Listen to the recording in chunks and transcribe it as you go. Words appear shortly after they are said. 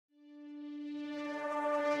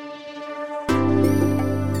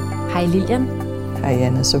Hej Lilian. Hej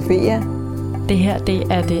Anna-Sofia. Det her,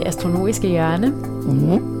 det er det astrologiske hjørne.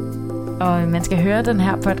 Og man skal høre den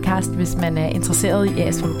her podcast, hvis man er interesseret i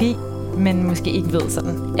astrologi, men måske ikke ved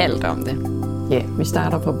sådan alt om det. Ja, vi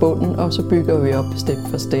starter fra bunden, og så bygger vi op step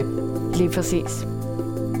for step. Lige præcis.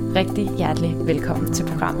 Rigtig hjertelig velkommen til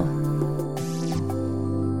programmet.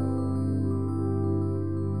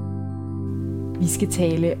 Vi skal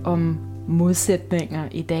tale om modsætninger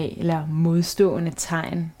i dag, eller modstående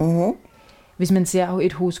tegn. Hvis man ser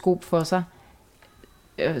et horoskop for sig,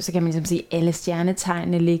 så kan man ligesom se alle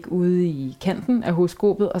stjernetegnene ligge ude i kanten af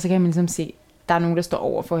horoskopet, og så kan man ligesom se, der er nogen, der står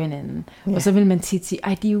over for hinanden. Ja. Og så vil man tit sige,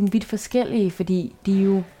 ej, de er jo vidt forskellige, fordi de er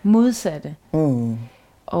jo modsatte.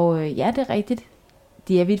 Og ja, det er rigtigt.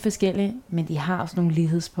 De er vidt forskellige, men de har også nogle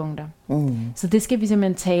lighedspunkter. Så det skal vi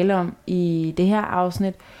simpelthen tale om i det her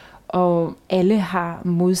afsnit. Og alle har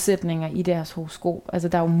modsætninger i deres horoskop. Altså,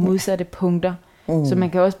 der er jo modsatte punkter. Så man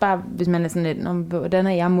kan også bare, hvis man er sådan lidt, hvordan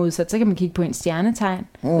er jeg modsat, så kan man kigge på en stjernetegn,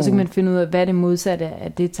 og så kan man finde ud af, hvad er det modsatte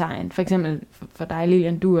af det tegn. For eksempel for dig,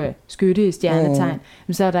 Lilian, du er skytte i stjernetegn,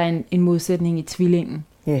 så er der en modsætning i tvillingen.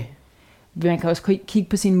 Man kan også kigge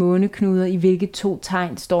på sine måneknuder, i hvilke 2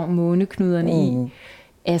 tegn står måneknuderne i.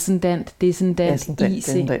 Ascendant, descendant,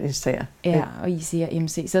 IC. Ja, og IC og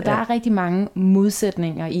MC. Så der er rigtig mange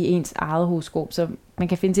modsætninger i ens eget horoskop, så man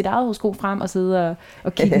kan finde sit eget horoskop frem og sidde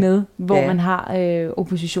og kigge med, hvor man har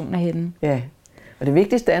oppositioner henne. Ja, og det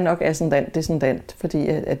vigtigste er nok ascendant, descendant, fordi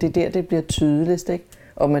at det er der, det bliver tydeligst, ikke?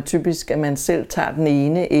 Og man typisk, at man selv tager den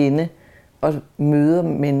ene ende og møder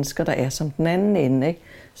mennesker, der er som den anden ende, ikke?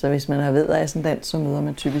 Så hvis man har ved ascendant, så møder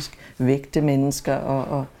man typisk vægte mennesker,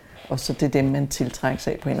 og så det er dem, man tiltrækker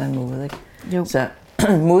sig på en eller anden måde, ikke? Jo. Så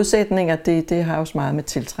modsætninger, det har også meget med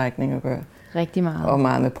tiltrækning at gøre. Rigtig meget. Og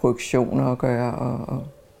meget med projektioner at gøre, og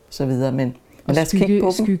så videre. Men lad os kigge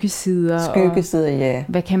på dem. Skyggesider, ja.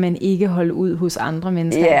 Hvad kan man ikke holde ud hos andre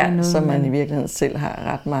mennesker? Ja, som man i virkeligheden selv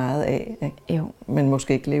har ret meget af, ikke? Jo. Men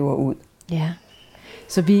måske ikke lever ud. Ja.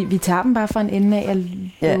 Så vi tager dem bare fra en ende af.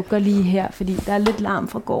 Jeg lukker lige her, fordi der er lidt larm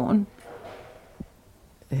fra gården.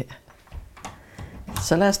 Ja.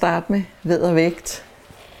 Så lad os starte med ved og vægt.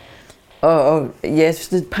 Og ja,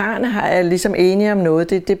 parerne er ligesom enige om noget.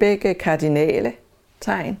 Det er begge kardinale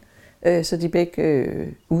tegn. Så de er begge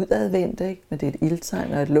udadvendte, ikke? Men det er et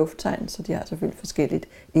ildtegn og et lufttegn, så de har selvfølgelig forskelligt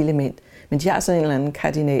element. Men de har sådan en eller anden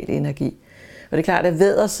kardinal energi. Og det er klart, at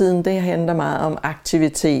væddersiden, det handler meget om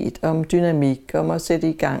aktivitet, om dynamik, om at sætte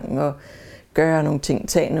i gang og gøre nogle ting,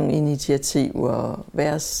 tage nogle initiativer,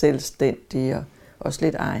 være selvstændig og også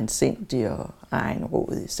lidt egensindig og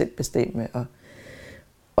egenrådig, selvbestemme. Og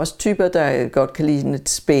også typer, der godt kan lide lidt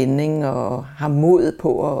spænding og har mod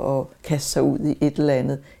på at kaste sig ud i et eller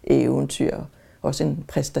andet eventyr. Også en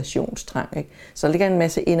præstationstrang, ikke? Så der ligger en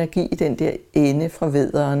masse energi i den der ende fra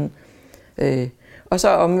vædderen. Og så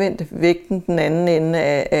omvendt vægten, den anden ende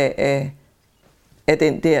af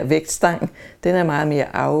den der vægtstang, den er meget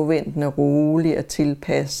mere afventende, rolig og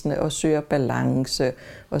tilpassende og søger balance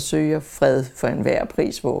og søger fred for enhver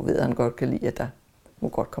pris, hvor vædderen godt kan lide, at der må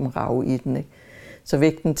godt komme rav i den, ikke? Så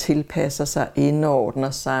vægten tilpasser sig, indordner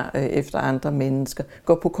sig efter andre mennesker,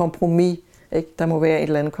 går på kompromis, ikke? Der må være et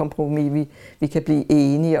eller andet kompromis, vi kan blive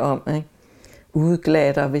enige om, ikke?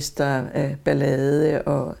 Udglatter, hvis der er ballade,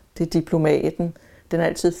 og det er diplomaten. Den er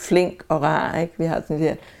altid flink og rar, ikke? Vi har den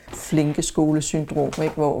der flinke skolesyndrom,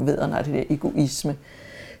 ikke? Hvor vædderen har det der egoisme.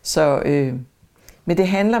 Så, men det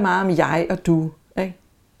handler meget om jeg og du, ikke?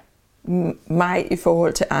 Mig i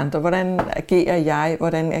forhold til andre. Hvordan agerer jeg?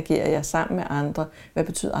 Hvordan agerer jeg sammen med andre? Hvad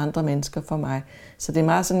betyder andre mennesker for mig? Så det er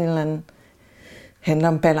meget sådan en eller anden, handler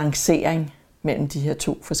om balancering mellem de her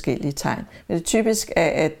 2 forskellige tegn. Men det er typisk,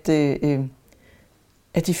 at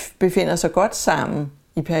de befinder sig godt sammen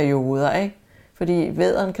i perioder, ikke? Fordi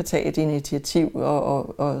vædderen kan tage et initiativ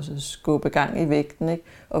og skubbe gang i vægten, ikke?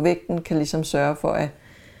 Og vægten kan ligesom sørge for,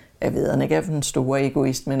 at vædderen ikke er den store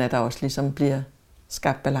egoist, men at der også ligesom bliver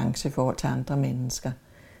skabt balance i forhold til andre mennesker.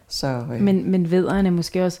 Så, Men vædderen er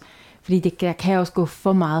måske også, fordi der kan også gå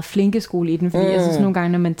for meget flinkeskole i den, fordi jeg synes nogle gange,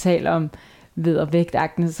 når man taler om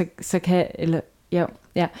vædder-vægt-akten, så kan, eller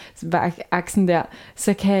så bare aksen der,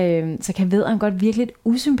 så kan vædderen godt virke lidt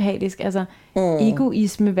usympatisk. Altså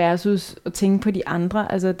egoisme versus at tænke på de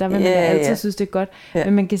andre. Altså der vil man altid synes, det er godt.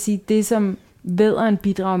 Men man kan sige, det som vædderen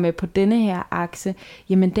bidrager med på denne her akse,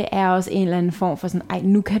 jamen det er også en eller anden form for sådan, ej,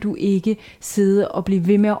 nu kan du ikke sidde og blive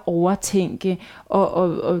ved med at overtænke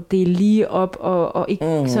og dele lige op og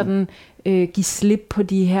ikke sådan give slip på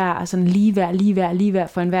de her sådan ligeværd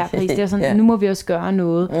for enhver pris. Det er sådan, nu må vi også gøre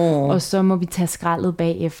noget, og så må vi tage skraldet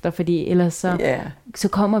bagefter, fordi ellers så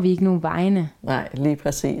kommer vi ikke nogen vegne. Nej, lige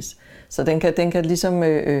præcis. Så den kan ligesom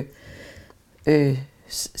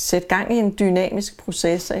sætte gang i en dynamisk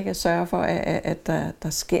proces, ikke? At sørge for, at der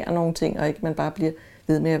sker nogle ting, og ikke man bare bliver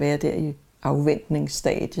ved med at være der i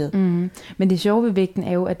afventningsstadiet. Men det sjove ved vægten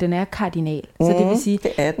er jo, at den er kardinal. Så det vil sige,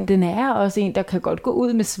 den er også en, der kan godt gå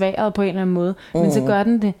ud med sværet på en eller anden måde, men så gør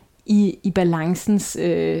den det i balancens,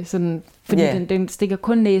 sådan, fordi den stikker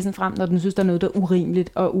kun næsen frem, når den synes, der er noget, der er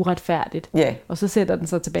urimeligt og uretfærdigt. Og så sætter den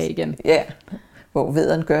sig tilbage igen. Hvor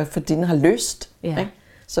vædderen gør, fordi den har lyst. Ikke?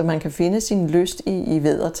 Så man kan finde sin lyst i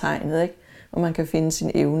væddertegnet, ikke? Og man kan finde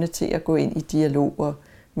sin evne til at gå ind i dialoger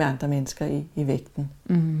med andre mennesker i vægten.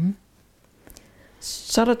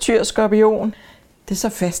 Så er der tyr og skorpion. Det er så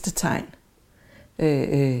faste tegn.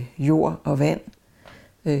 Jord og vand.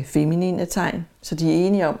 Feminine tegn. Så de er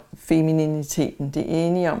enige om femininiteten. De er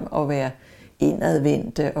enige om at være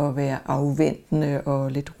indadvendte og være afventende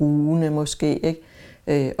og lidt rugende måske,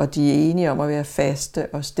 ikke? Og de er enige om at være faste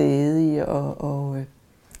og stædige og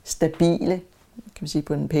stabile, kan man sige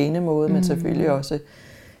på en pæne måde, men selvfølgelig også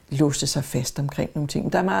låse sig fast omkring nogle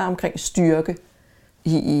ting. Der er meget omkring styrke,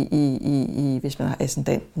 hvis man har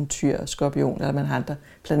ascendanten, tyr og skorpion, eller man har andre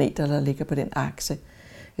planeter, der ligger på den akse.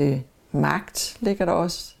 Magt ligger der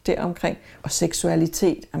også deromkring, og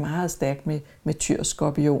seksualitet er meget stærk med tyr og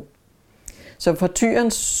skorpion. Så fra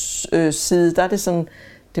tyrens side, der er det sådan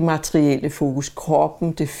det materielle fokus,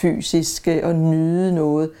 kroppen, det fysiske, og nyde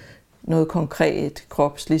noget konkret,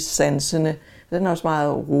 kropsligt, sansende. Den er også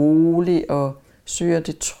meget rolig og søger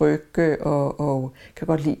det trygge og kan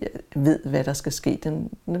godt lide at ved, hvad der skal ske. Den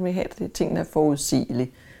vil have det, tingene er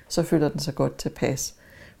forudsigelige, så føler den sig godt tilpas.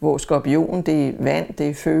 Hvor skorpionen, det er vand, det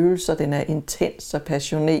er følelser, den er intens og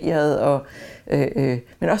passioneret,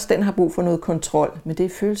 men også den har brug for noget kontrol, men det er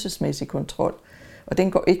følelsesmæssig kontrol. Og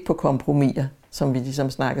den går ikke på kompromiser, som vi ligesom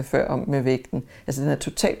snakkede før om med vægten. Altså den er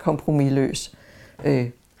totalt kompromisløs.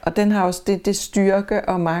 Og den har også det styrke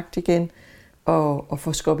og magt igen. Og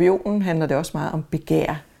for skorpionen handler det også meget om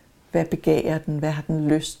begær. Hvad begærer den? Hvad har den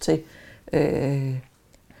lyst til?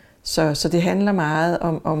 Så det handler meget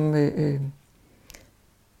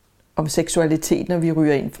om seksualitet, når vi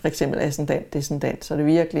ryger ind, for eksempel ascendant, descendant. Så er det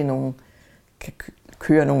virkelig kan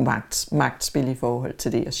køre nogle magtspil i forhold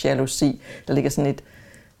til det, og jalousi. Der ligger sådan et,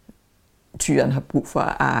 tyren har brug for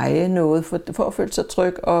at eje noget for at føle sig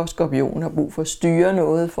tryg, og skorpionen har brug for at styre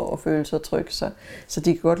noget for at føle sig tryg. Så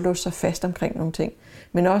de kan godt låse sig fast omkring nogle ting.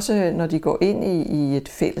 Men også når de går ind i et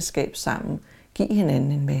fællesskab sammen, give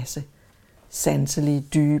hinanden en masse sanselige,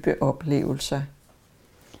 dybe oplevelser.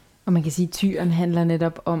 Og man kan sige, at tyren handler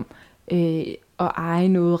netop om at eje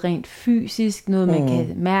noget rent fysisk, noget man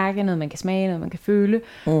kan mærke, noget man kan smage, noget man kan føle,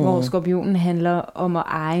 hvor skorpionen handler om at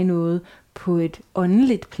eje noget på et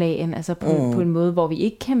åndeligt plan, altså på en måde, hvor vi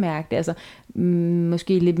ikke kan mærke det, altså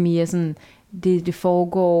måske lidt mere sådan, det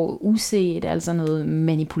foregår uset, altså noget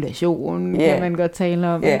manipulation, kan man godt tale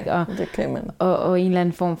om, ikke? Og, det kan man. Og en eller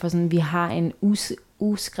anden form for sådan, vi har en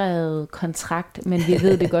uskrevet kontrakt, men vi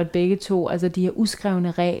ved det godt begge to, altså de her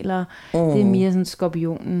uskrevne regler, det er mere sådan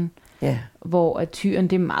skorpionen, hvor at tyren,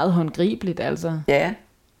 det er meget håndgribeligt, altså. Ja,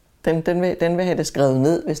 den vil have det skrevet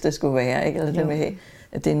ned, hvis det skulle være, ikke? Eller den vil have,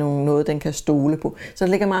 at det er noget, den kan stole på. Så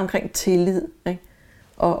det ligger meget omkring tillid, ikke?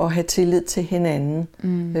 Og have tillid til hinanden,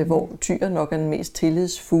 hvor tyren nok er den mest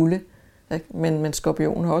tillidsfulde, ikke? Men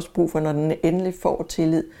skorpionen har også brug for, når den endelig får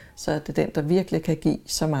tillid, så er det den, der virkelig kan give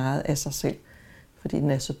så meget af sig selv, fordi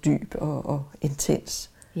den er så dyb og intens.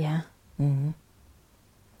 Ja.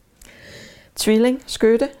 Tvilling,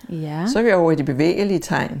 skytte. Ja. Så er vi over i de bevægelige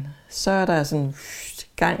tegn. Så er der sådan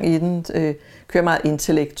gang i den, kører meget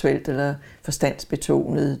intellektuelt eller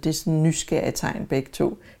forstandsbetonet. Det er sådan nysgerrige tegn begge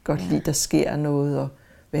to. Godt lide, der sker noget, og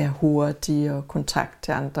være hurtig og kontakt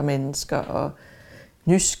til andre mennesker og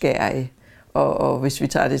nysgerrig. Og hvis vi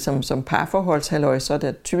tager det som parforholdshalløj, så er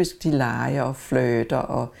det typisk, de leger og flirter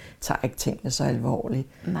og tager ikke tingene så alvorligt.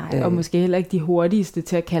 Nej, og måske heller ikke de hurtigste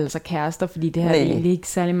til at kalde sig kærester, fordi det har egentlig ikke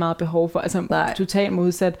særlig meget behov for. Altså totalt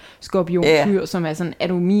modsat skorpion-tyr, som er sådan, er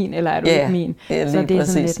du min, eller er du ikke min? Så det er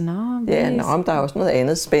sådan lidt, men der er også noget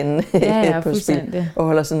andet spændende på spil. Og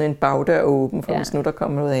holder sådan en bagdør åben, for hvis nu der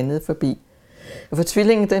kommer noget andet forbi. Og for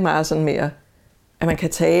tvillingen, det er meget sådan mere, at man kan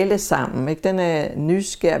tale sammen. Ikke? Den er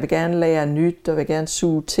nysgerrig, vil gerne lære nyt, og vil gerne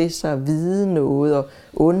suge til sig og vide noget, og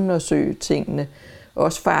undersøge tingene.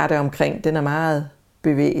 Også farte omkring. Den er meget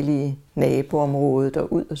bevægelig i naboområdet,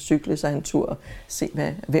 og ud og cykle sig en tur, og se,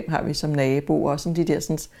 hvem har vi som naboer, og sådan de der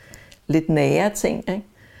sådan, lidt nære ting. Ikke?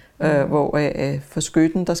 Hvor for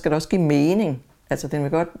skytten, der skal det også give mening. Altså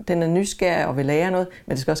den er nysgerrig og vil lære noget,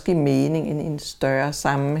 men det skal også give mening i en større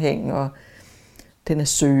sammenhæng, og den er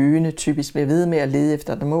søgende, typisk bliver ved med at lede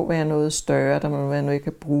efter, der må være noget større, der må være noget, jeg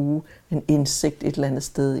kan bruge, en indsigt et eller andet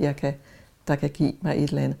sted, jeg kan der kan give mig et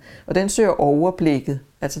eller andet. Og den søger overblikket.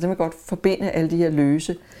 Altså den vil godt forbinde alle de her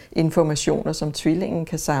løse informationer, som tvillingen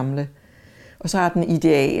kan samle. Og så har den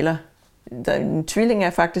idealer. Tvillingen er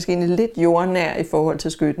faktisk egentlig lidt jordnær i forhold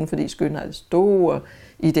til skytten, fordi skytten har store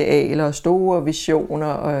idealer og store visioner,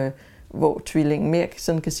 og hvor tvillingen mere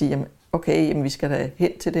sådan kan sige, jamen, okay, jamen, vi skal da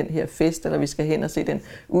hen til den her fest, eller vi skal hen og se den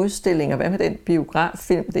udstilling, og hvad med den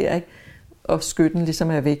biograffilm der, ikke? Og skytten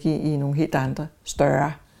ligesom er væk i nogle helt andre,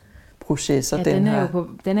 større processer. Ja,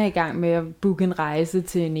 den er i gang med at booke en rejse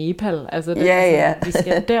til Nepal. Altså, vi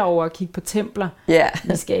skal derover og kigge på templer. Ja.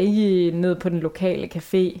 Vi skal ikke ned på den lokale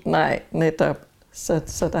café. Nej, netop.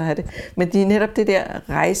 Så der er det. Men det er netop det der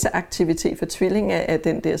rejseaktivitet for tvilling af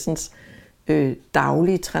den der sådan,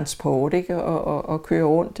 daglige transport, ikke? Og køre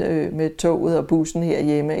rundt med toget og bussen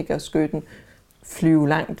herhjemme, ikke? Og skytten flyve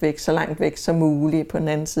langt væk, så langt væk som muligt på den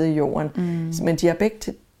anden side af jorden. Men de har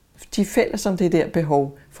de fælles om det der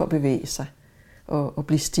behov for at bevæge sig og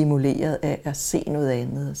blive stimuleret af at se noget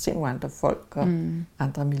andet, se nogle andre folk og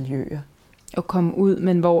andre miljøer. Og komme ud,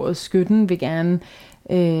 men hvor skytten vil gerne,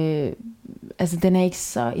 altså den er ikke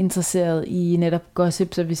så interesseret i netop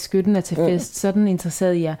gossip, så hvis skytten er til fest, så er den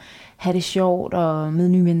interesseret i at have det sjovt og møde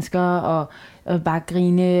nye mennesker og bare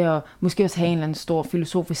grine og måske også have en eller anden stor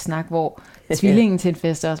filosofisk snak, hvor tvillingen til en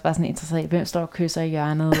fest er også bare sådan interesseret i, hvem står og kysser i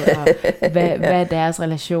hjørnet, og hvad er deres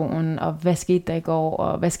relation, og hvad skete der i går,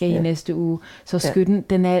 og hvad skal I næste uge. Så skytten,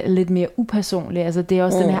 den er lidt mere upersonlig. Altså det er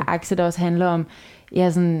også den her akse, der også handler om,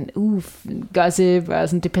 sådan, gossip, og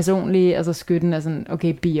sådan det personlige, altså skytten er sådan,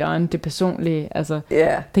 okay, beyond det personlige, altså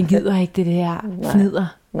den gider ikke det her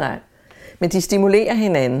fnider. Nej, men de stimulerer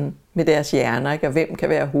hinanden med deres hjerner, ikke? Og hvem kan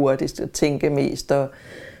være hurtigst og tænke mest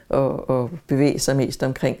og bevæge sig mest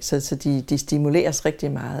omkring. Så de stimuleres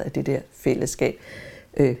rigtig meget af det der fællesskab.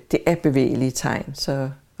 Det er bevægelige tegn,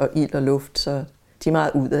 og ild og luft, så de er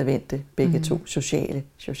meget udadvendte, begge to sociale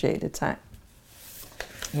tegn.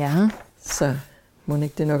 Ja. Så må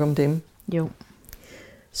ikke det nok om dem. Jo.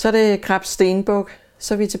 Så er det Krebs Stenbuk,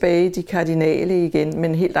 så er vi tilbage i de kardinale igen,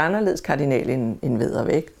 men helt anderledes kardinale end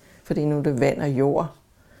væddervægt, fordi nu er det vand og jord.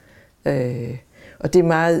 Og det er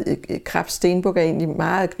meget, Krebs Stenbuk er egentlig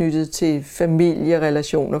meget knyttet til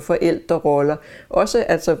familierelationer, forældreroller. Også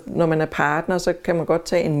altså, når man er partner, så kan man godt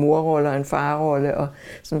tage en morrolle og en farrolle, og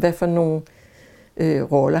sådan, hvad for nogle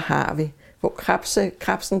roller har vi? Hvor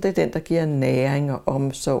krebsen, det er den, der giver næring og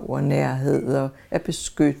omsorg og nærhed, og er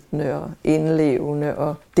beskyttende og indlevende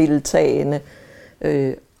og deltagende,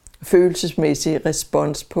 følelsesmæssig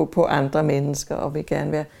respons på andre mennesker, og vil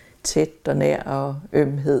gerne være tæt og nær og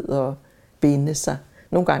ømhed og binde sig.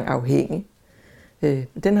 Nogle gange afhængig.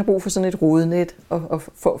 Den har brug for sådan et rodnet og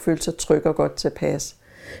for at føle sig tryg og godt tilpas.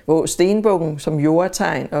 Hvor stenbukken som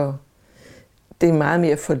jordtegn, og det er meget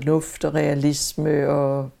mere fornuft og realisme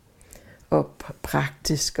og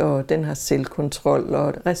praktisk, og den har selvkontrol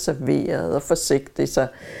og reserveret og forsigtig.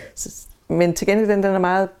 Men til gengæld den er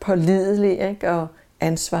meget pålidelig, ikke? Og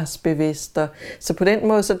ansvarsbevidst. Så på den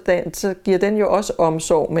måde så giver den jo også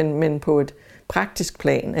omsorg, men på et praktisk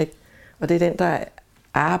plan, ikke? Og det er den, der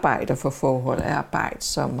arbejder for forhold, er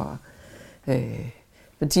arbejdsom. Og,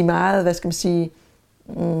 de er meget, hvad skal man sige,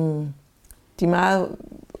 de er meget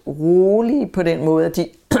rolige på den måde, at de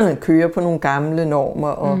kører på nogle gamle normer.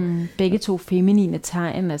 Og, begge to feminine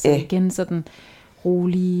tegn, altså igen sådan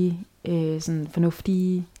rolige, sådan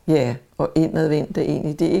fornuftige. Ja, og indadvendte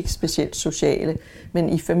egentlig. Det er ikke specielt sociale, men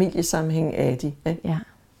i familiesammenhæng er de. Ikke? Ja.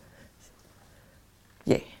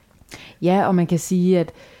 Ja. Ja, og man kan sige,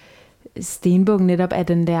 at stenbukken netop er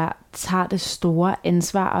den der, tager det store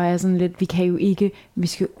ansvar, og er sådan lidt, vi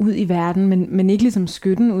skal ud i verden, men ikke ligesom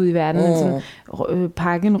skytten ud i verden, men sådan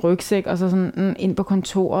pakke en rygsæk, og så sådan ind på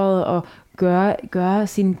kontoret, og gøre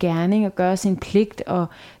sin gerning, og gøre sin pligt, og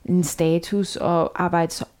en status, og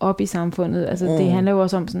arbejde sig op i samfundet. Altså det handler jo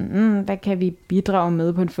også om sådan, hvad kan vi bidrage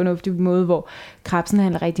med på en fornuftig måde, hvor krebsen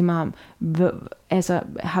handler rigtig meget om, altså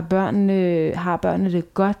har børnene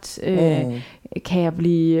det godt, kan jeg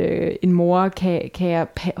blive en mor, kan jeg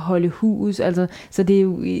holde hus, altså, så det er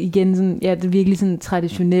jo igen sådan, ja, det er virkelig sådan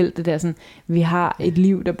traditionelt, det der sådan, vi har et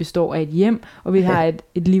liv, der består af et hjem, og vi har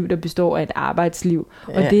et liv, der består af et arbejdsliv,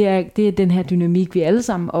 og det er den her dynamik, vi alle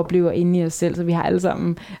sammen oplever inde i os selv, så vi har alle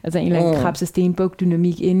sammen, altså en eller anden Krebs Stenbuk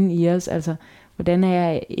dynamik inde i os, altså, hvordan er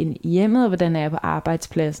jeg i hjemmet, og hvordan er jeg på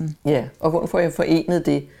arbejdspladsen? Ja, og hvordan får jeg forenet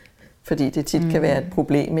det? Fordi det tit kan være et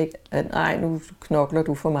problem, ikke? At nu knokler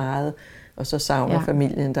du for meget, og så savner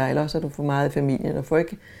familien dig, eller også er du for meget i familien, og får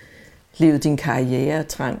ikke levet din karriere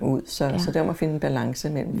trang ud. Så der må finde en balance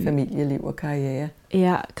mellem familieliv og karriere.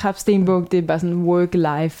 Ja, Krebs Stenbuk, det er bare sådan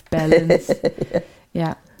work-life balance.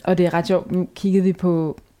 Ja, og det er ret sjovt. Nu kiggede vi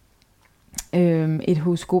på et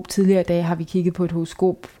horoskop. Tidligere i dag har vi kigget på et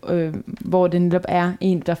horoskop, hvor det netop er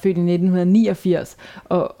en, der er født i 1989,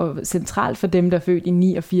 og centralt for dem, der er født i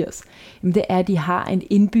 89, jamen det er, at de har en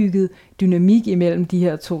indbygget dynamik imellem de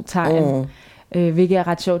her to tegn. Hvilket er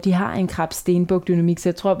ret sjovt. De har en Krebs-Stenbuk-dynamik, så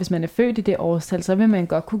jeg tror, hvis man er født i det årstal, så vil man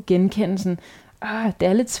godt kunne genkende sådan, det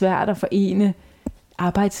er lidt svært at forene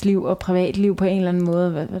arbejdsliv og privatliv på en eller anden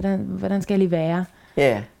måde. Hvordan skal jeg lige være?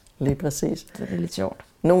 Ja, lige præcis. Så det er lidt sjovt.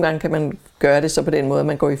 Nogle gange kan man gøre det så på den måde, at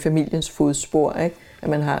man går i familiens fodspor, ikke? At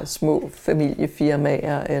man har små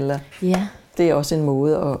familiefirmaer, eller ja. Det er også en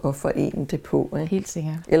måde at forene det på. Ikke? Helt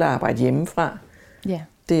sikkert. Eller arbejde hjemmefra. Ja.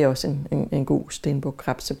 Det er også en god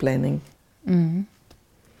Stenbuk-Krebse-blanding. Mm-hmm.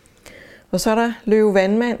 Og så er der Løve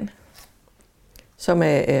Vandmand, som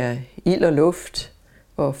er ild og luft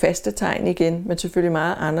og faste tegn igen, men selvfølgelig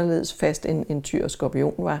meget anderledes fast end Tyr og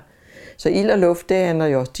Skorpion var. Så ild og luft, det handler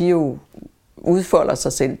jo også, de jo udfolder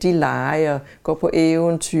sig selv, de leger, går på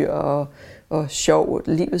eventyr og sjov.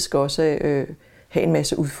 Livet skal også have en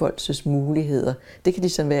masse udfoldelsesmuligheder. Det kan de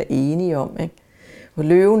sådan være enige om. Ikke? Og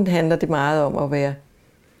løven handler det meget om at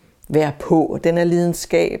være på. Den er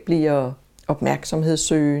lidenskabelig og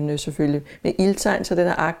opmærksomhedssøgende selvfølgelig. Med ildtegn, så den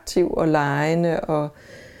er aktiv og legende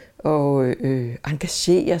og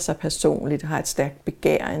engagerer sig personligt, har et stærkt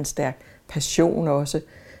begær, en stærk passion også.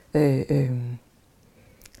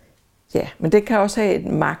 Ja, men det kan også have et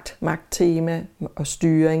magttema og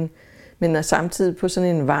styring, men er samtidig på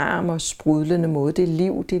sådan en varm og sprudlende måde. Det er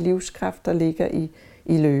liv, det er livskraft, der ligger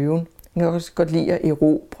i løven. Den kan også godt lide at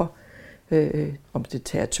erobre, om det er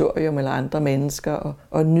territorium eller andre mennesker,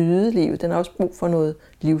 og nyde livet. Den har også brug for noget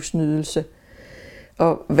livsnydelse.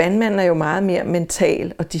 Og vandmanden er jo meget mere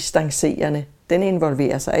mental og distancerende. Den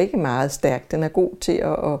involverer sig ikke meget stærkt. Den er god til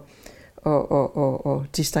at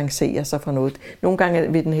distancere sig fra noget. Nogle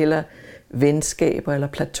gange vil den hellere venskaber eller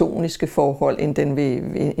platoniske forhold, end den vil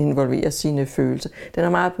involvere sine følelser. Den har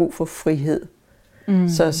meget brug for frihed. Mm.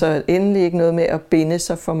 Så endelig ikke noget med at binde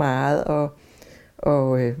sig for meget,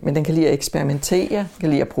 men den kan lide at eksperimentere, kan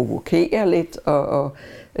lide at provokere lidt,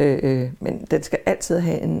 men den skal altid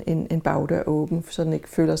have en bagdør åben, så den ikke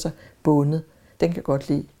føler sig bundet. Den kan godt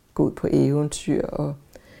lide at gå ud på eventyr,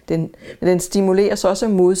 men den stimulerer så også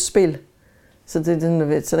modspil. Så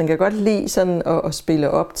den kan godt lide sådan at spille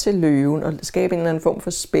op til løven og skabe en eller anden form for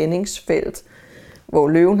spændingsfelt, hvor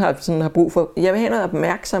løven har brug for, jeg vil have noget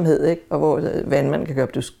opmærksomhed, ikke? Og hvor vandmanden kan gøre,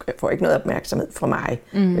 du får ikke noget opmærksomhed fra mig.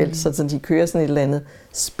 Mm. Så de kører sådan et eller andet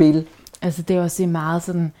spil. Altså det er også meget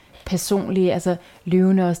sådan personligt, altså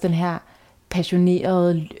løven er også den her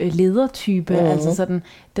passionerede ledertype, altså sådan,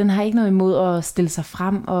 den har ikke noget imod at stille sig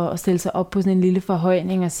frem og stille sig op på sådan en lille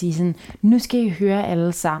forhøjning og sige sådan, nu skal I høre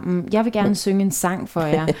alle sammen, jeg vil gerne synge en sang for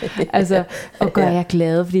jer, altså, og gøre jer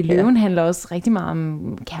glade, fordi løven handler også rigtig meget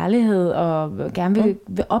om kærlighed, og gerne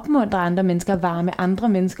vil opmuntre andre mennesker, varme andre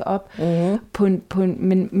mennesker op,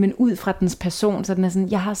 men ud fra dens person, så den er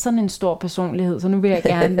sådan, jeg har sådan en stor personlighed, så nu vil jeg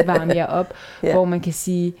gerne varme jer op, hvor man kan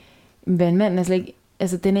sige, vandmanden er slet ikke,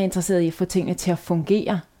 altså den er interesseret i at få tingene til at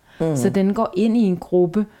fungere. Så den går ind i en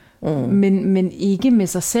gruppe, men ikke med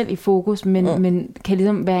sig selv i fokus, men kan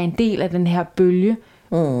ligesom være en del af den her bølge,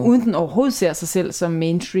 uden den overhovedet ser sig selv som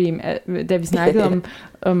mainstream. Da vi snakkede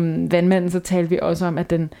om vandmanden, så talte vi også om, at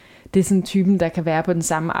det er sådan typen, der kan være på den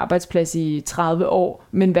samme arbejdsplads i 30 år,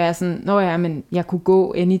 men være sådan, men jeg kunne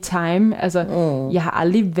gå anytime. Altså, jeg har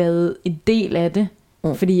aldrig været en del af det,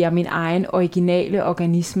 fordi jeg er min egen originale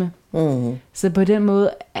organisme. Så på den måde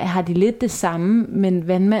har de lidt det samme, men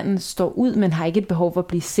vandmanden står ud, men har ikke et behov for at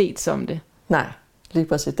blive set som det. Nej, lige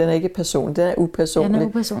præcis. Den er ikke personlig, den er upersonlig. Den er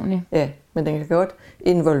upersonlig. Ja, men den kan godt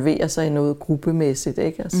involvere sig i noget gruppemæssigt,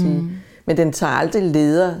 ikke at sige. Men den tager aldrig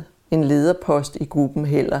en lederpost i gruppen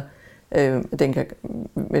heller.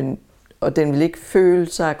 Og den vil ikke føle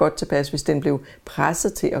sig godt tilpas, hvis den blev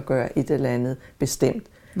presset til at gøre et eller andet bestemt.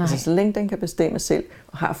 Altså, så længe den kan bestemme selv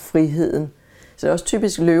og har friheden. Så det er også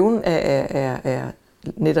typisk, løven er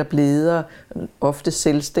netop leder, ofte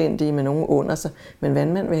selvstændige med nogen under sig, men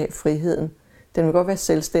vandmand vil have friheden. Den vil godt være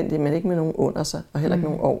selvstændig, men ikke med nogen under sig, og heller ikke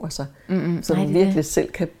nogen over sig. Så den virkelig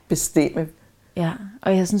selv kan bestemme. Ja,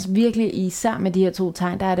 og jeg synes virkelig, især med de her to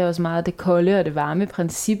tegn, der er det også meget det kolde og det varme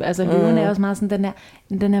princip. Altså løven er også meget sådan,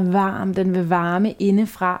 den er varm, den vil varme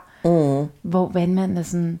indefra, hvor vandmanden er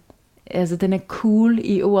sådan, altså den er cool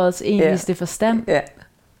i ordets egentligste forstand. Ja.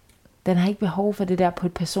 Den har ikke behov for det der på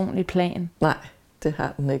et personligt plan. Nej, det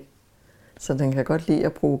har den ikke. Så den kan godt lide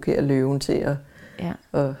at provokere løven til,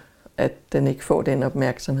 og at den ikke får den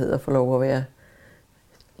opmærksomhed og får lov at være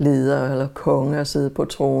leder eller konge og sidde på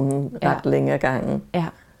tronen ret længe ad gangen. Ja.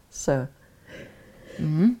 Så.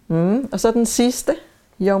 Og så den sidste,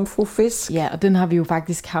 jomfrufisk. Ja, og den har vi jo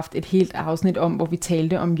faktisk haft et helt afsnit om, hvor vi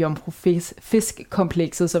talte om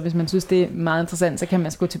jomfrufisk-komplekset, så hvis man synes, det er meget interessant, så kan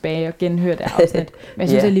man gå tilbage og genhøre det afsnit. Men jeg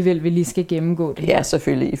synes alligevel, vi lige skal gennemgå det. Ja,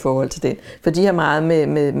 selvfølgelig i forhold til den. For de har meget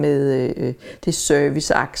med det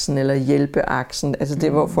serviceaksen eller hjælpeaksen, altså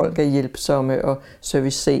det, hvor folk er hjælpsomme og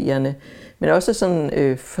servicerende. Men også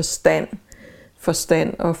sådan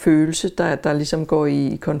forstand og følelse, der ligesom går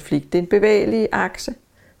i konflikt. Det er en bevægelig akse,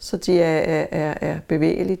 så de er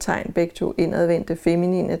bevægelige tegn, begge to indadvendte,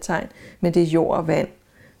 feminine tegn, men det er jord og vand.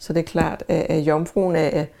 Så det er klart, at jomfruen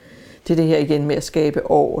er det her igen med at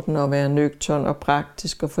skabe orden og være nøgtern og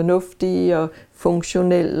praktisk og fornuftig og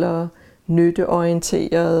funktionel og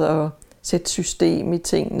nytteorienteret og sætte system i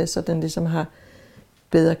tingene, så den ligesom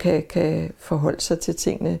bedre kan forholde sig til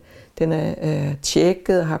tingene. Den er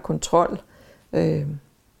tjekket og har kontrol,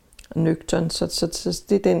 nøgtern, så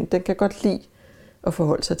det er den kan godt lide at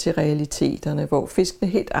forholde sig til realiteterne, hvor fisken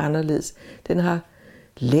er helt anderledes. Den har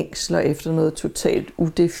længsler efter noget totalt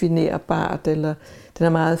udefinerbart, eller den er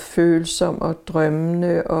meget følsom og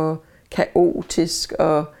drømmende og kaotisk,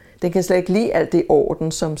 og den kan slet ikke lide alt det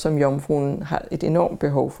orden, som jomfruen har et enormt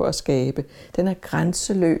behov for at skabe. Den er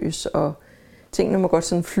grænseløs, og tingene må godt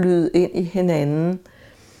sådan flyde ind i hinanden.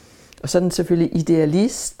 Og så er den selvfølgelig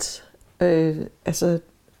idealist, altså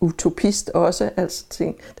utopist også, altså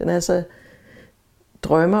ting. Den er altså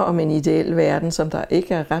drømmer om en ideel verden, som der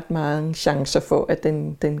ikke er ret mange chancer for, at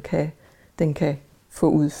den kan få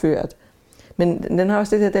udført. Men den har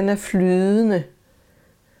også det der, den er flydende.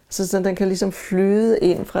 Så den kan ligesom flyde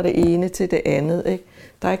ind fra det ene til det andet. Ikke?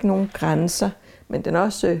 Der er ikke nogen grænser, men den er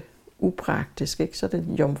også upraktisk. Ikke? Så er det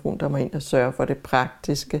jomfruen, der må ind og sørge for det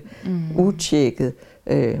praktiske, utjekket,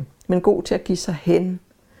 men god til at give sig hen.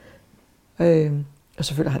 Og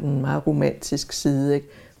selvfølgelig har den en meget romantisk side, ikke?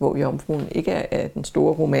 Hvor jomfruen ikke er den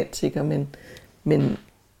store romantiker, men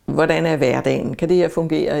hvordan er hverdagen? Kan det her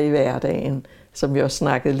fungere i hverdagen? Som vi også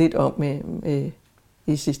snakkede lidt om med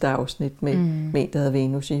i sidste afsnit med en, der havde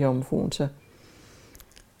Venus i jomfruen. Så.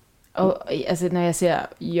 Og altså, når jeg ser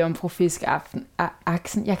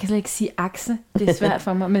jomfrufisk-aksen, jeg kan slet ikke sige akse, det er svært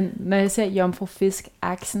for mig, men når jeg ser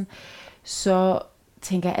jomfrufisk-aksen, så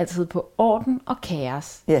tænker jeg altid på orden og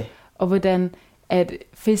kaos. Yeah. Og hvordan at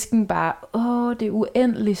fisken bare, det er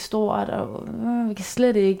uendeligt stort, og vi kan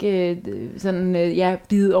slet ikke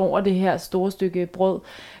bide over det her store stykke brød,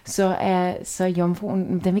 så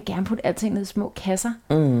jomfruen, den vil gerne putte alting ned i små kasser,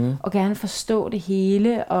 og gerne forstå det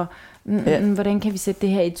hele, og hvordan kan vi sætte det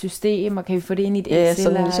her i et system, og kan vi få det ind i et Excel-ark? Ja,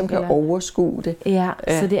 så man ligesom kan overskue det. Ja,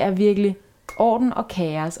 så det er virkelig orden og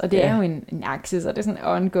kaos, og det er jo en akse, så det er sådan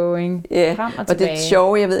ongoing, frem og tilbage. Og det er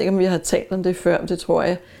sjovt, jeg ved ikke, om vi har talt om det før, men det tror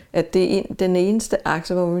jeg, at det er den eneste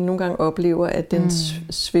akse, hvor vi nogle gange oplever, at den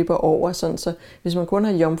svipper over, sådan så hvis man kun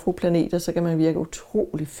har jomfruplaneter, så kan man virke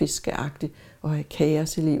utrolig fiskeagtig og have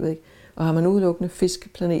kaos i livet, ikke? Og har man udelukkende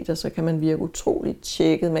fiskeplaneter, så kan man virke utrolig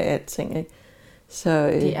tjekket med alting, ikke? Så,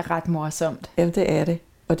 det er ret morsomt. Ja, det er det.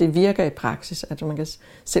 Og det virker i praksis, at man kan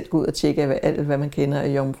selv gå ud og tjekke alt, hvad man kender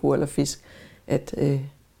af jomfru eller fisk, at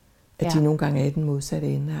de nogle gange er i den modsatte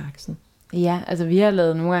ende af aksen. Ja, altså vi har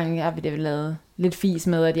lavet lidt fis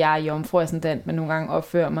med, at jeg er jomfru-ascendant, men nogle gange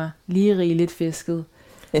opfører mig lige rigeligt fisket.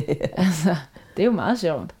 Altså, det er jo meget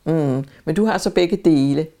sjovt. Men du har så begge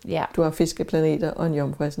dele. Ja. Du har fiskeplaneter og en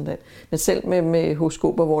jomfru-ascendant. Men selv med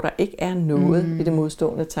horoskoper, hvor der ikke er noget i det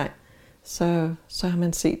modstående tegn, så har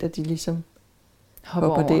man set, at de ligesom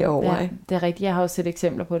hopper derover. Ja, det er rigtigt. Jeg har også set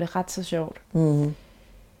eksempler på det. Ret så sjovt.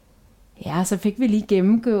 Ja, så fik vi lige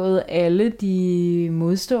gennemgået alle de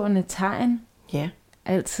modstående tegn. Ja.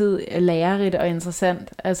 Altid lærerigt og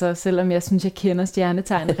interessant. Altså, selvom jeg synes, jeg kender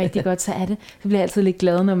stjernetegn rigtig godt, så bliver jeg altid lidt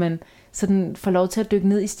glad, når man sådan får lov til at dykke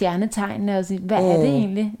ned i stjernetegnene og sige, hvad er det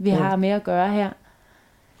egentlig, vi har med at gøre her?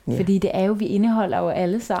 Yeah. Fordi det er jo, vi indeholder jo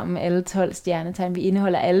alle sammen, alle 12 stjernetegn. Vi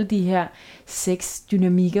indeholder alle de her 6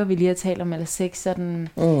 dynamikker, vi lige har talt om, eller 6 sådan,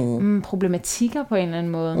 problematikker på en eller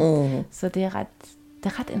anden måde. Så det er ret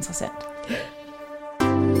interessant.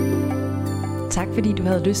 Tak fordi du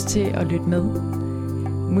havde lyst til at lytte med.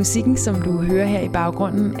 Musikken, som du hører her i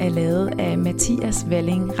baggrunden, er lavet af Mathias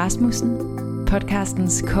Walling Rasmussen.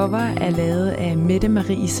 Podcastens cover er lavet af Mette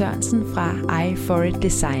Marie Sørensen fra I For It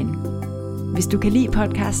Design. Hvis du kan lide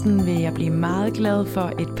podcasten, vil jeg blive meget glad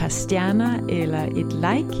for et par stjerner eller et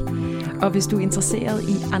like. Og hvis du er interesseret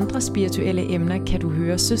i andre spirituelle emner, kan du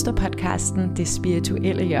høre søsterpodcasten Det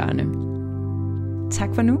Spirituelle Hjørne.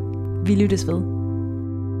 Tak for nu. Vi lyttes ved.